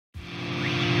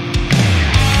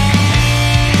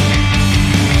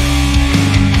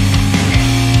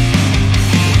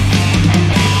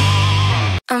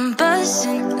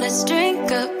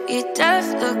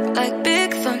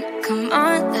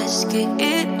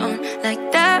it on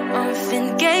like that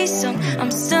Marvin Gaye song.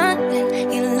 I'm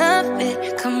stunning, you love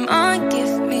it. Come on,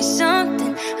 give me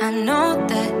something. I know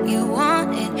that you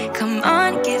want it. Come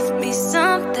on, give me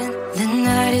something. The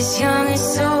night is young and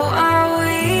so are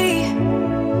we.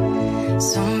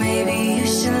 So maybe you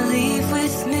should leave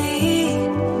with me.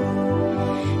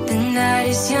 The night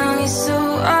is young and so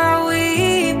are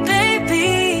we,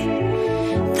 baby.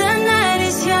 The night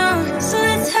is young, so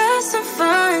let's have some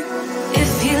fun.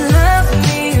 If you love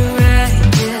me right,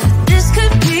 yeah, this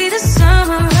could be the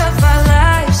summer of our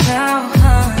lives now,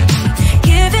 honey.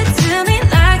 Give it to me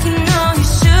like you know you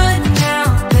should now,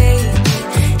 baby.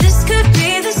 This could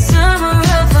be the summer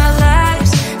of our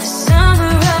lives, the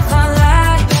summer of our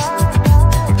lives.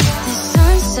 The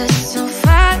sun sets on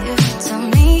fire, tell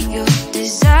me your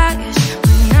desires.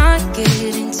 We're not getting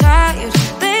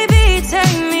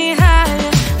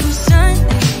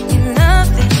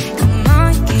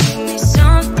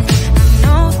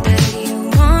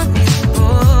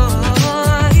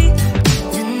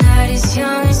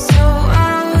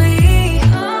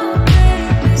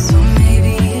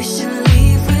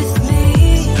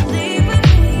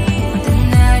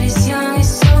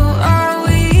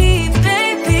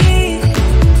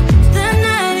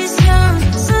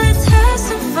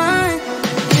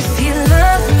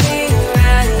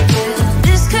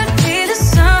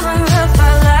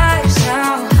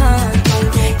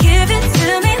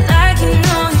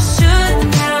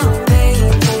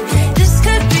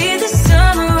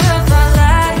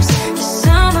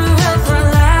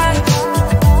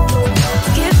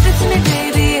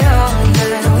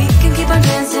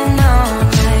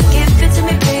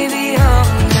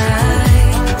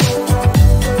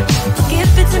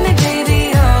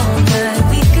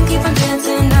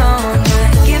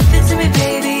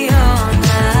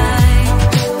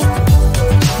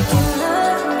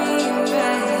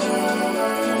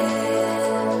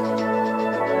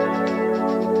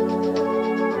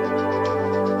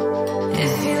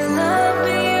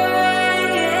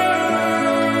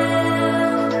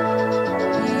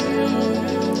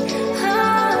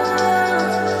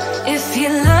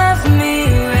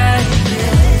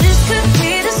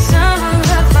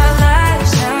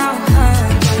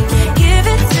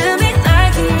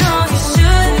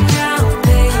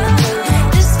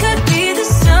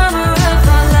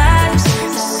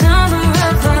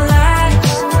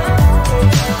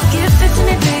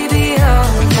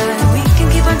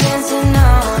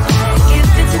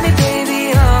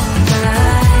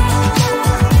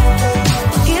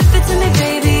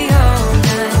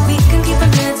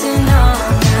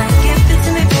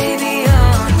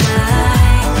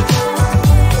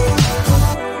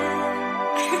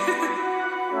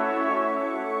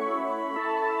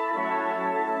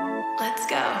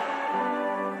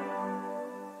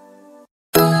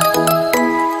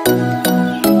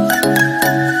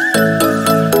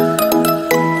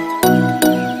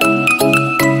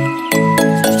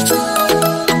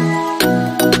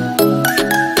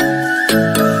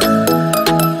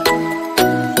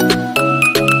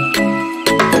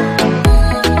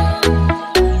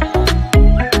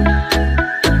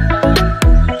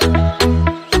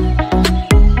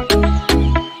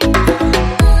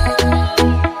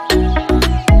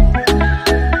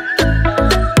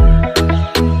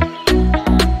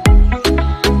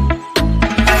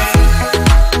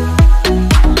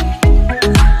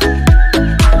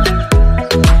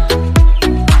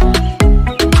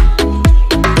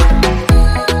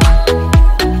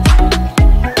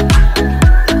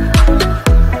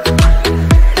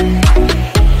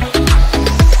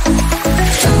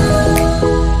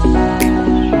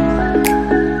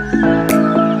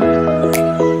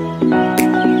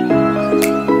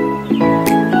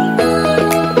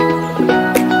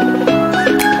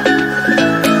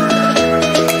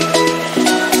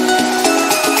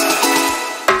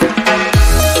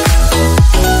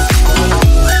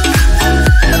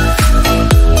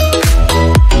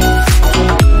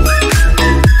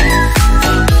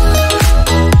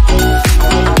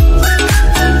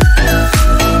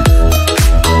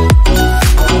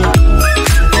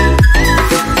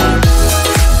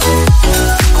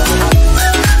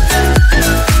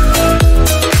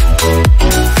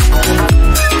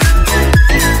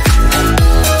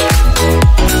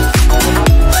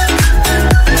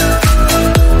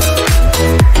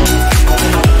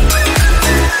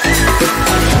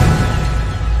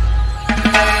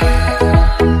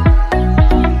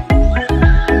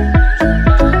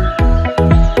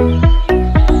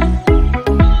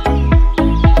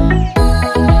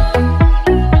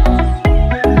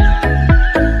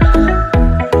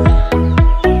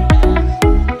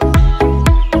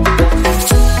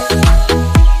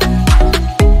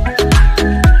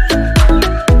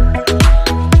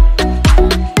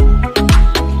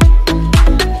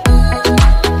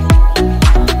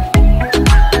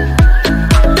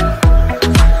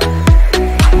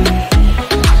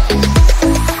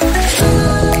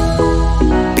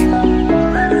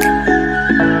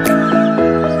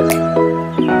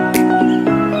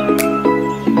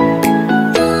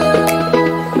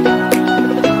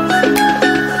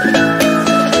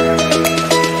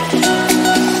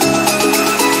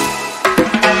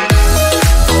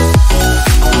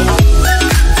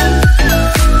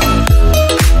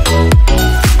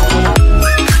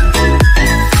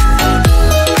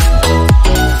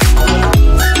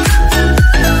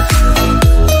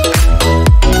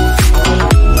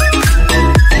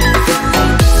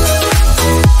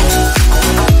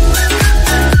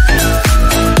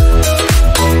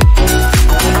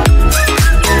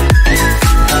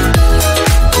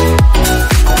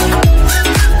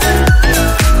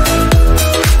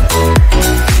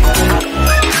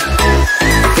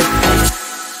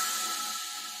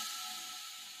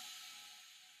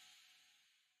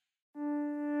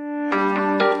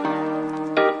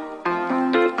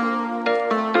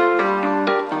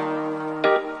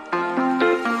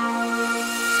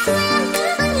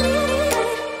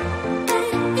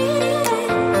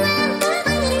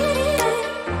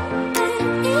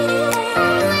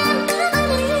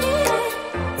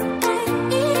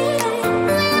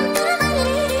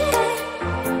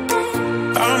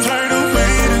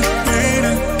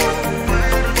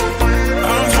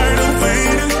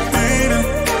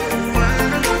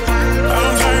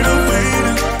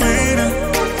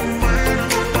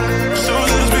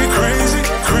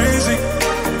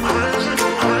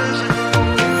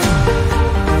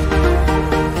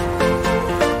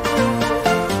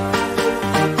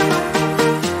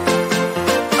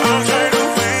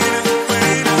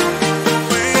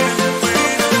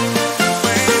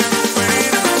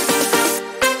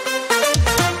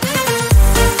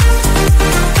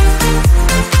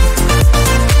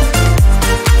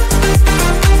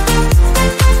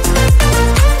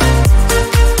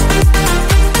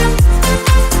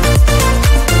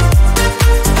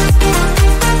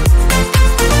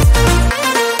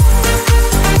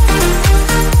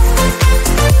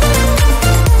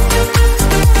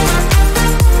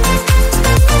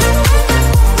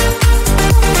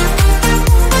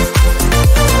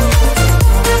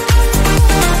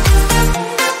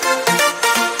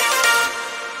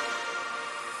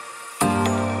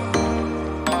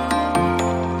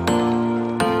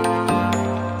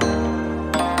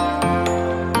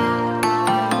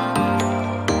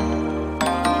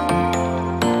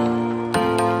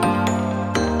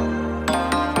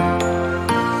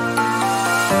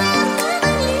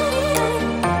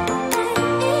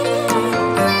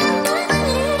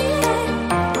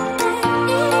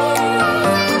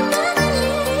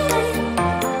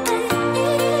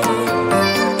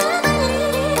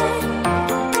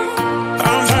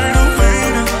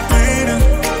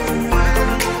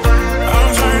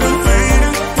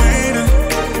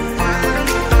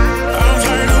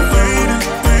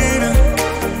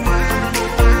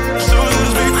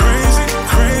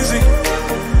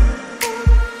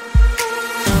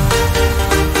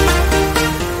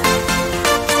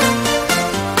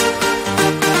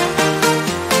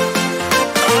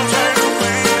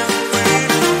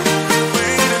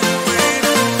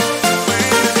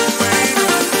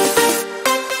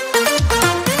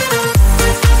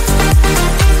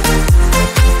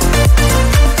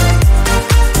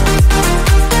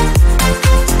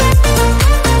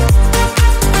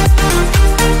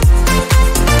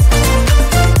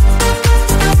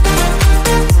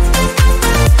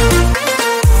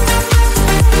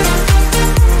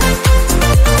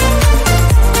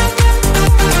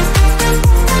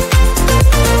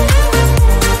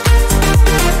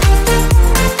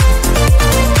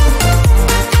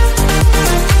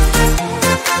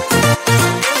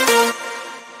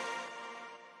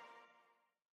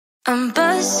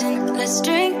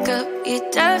your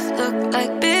death look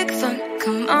like big fun.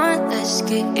 Come on, let's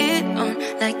get it on.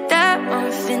 Like that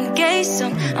Marvin Gaye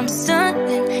song. I'm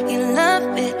stunning, you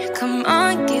love it. Come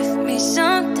on, give me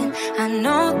something. I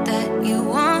know that you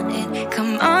want it.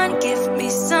 Come on, give me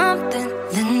something.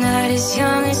 The night is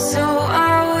young and so